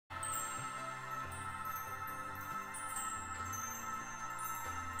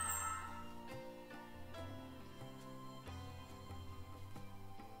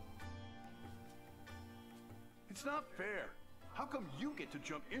It's not fair. How come you get to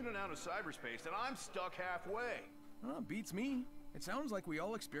jump in and out of cyberspace and I'm stuck halfway? Beats me. It sounds like we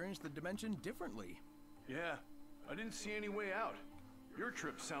all experience the dimension differently. Yeah, I didn't see any way out. Your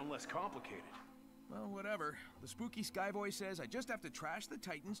trips sound less complicated. Well, whatever. The spooky Skyboy says I just have to trash the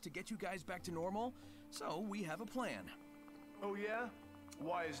Titans to get you guys back to normal, so we have a plan. Oh yeah?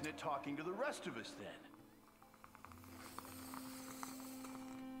 Why isn't it talking to the rest of us then?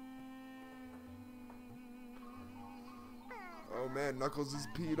 Oh man, Knuckles is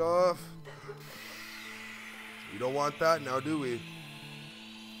peed off. We don't want that now, do we?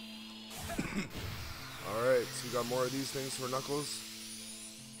 Alright, so we got more of these things for Knuckles.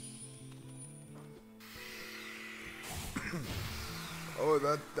 Oh,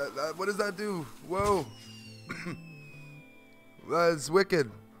 that, what does that do? Whoa. That is wicked.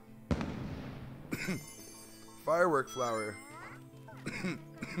 Firework flower.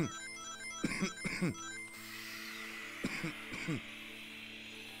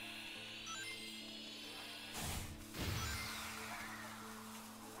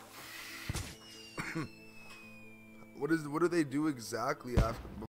 What do they do exactly after?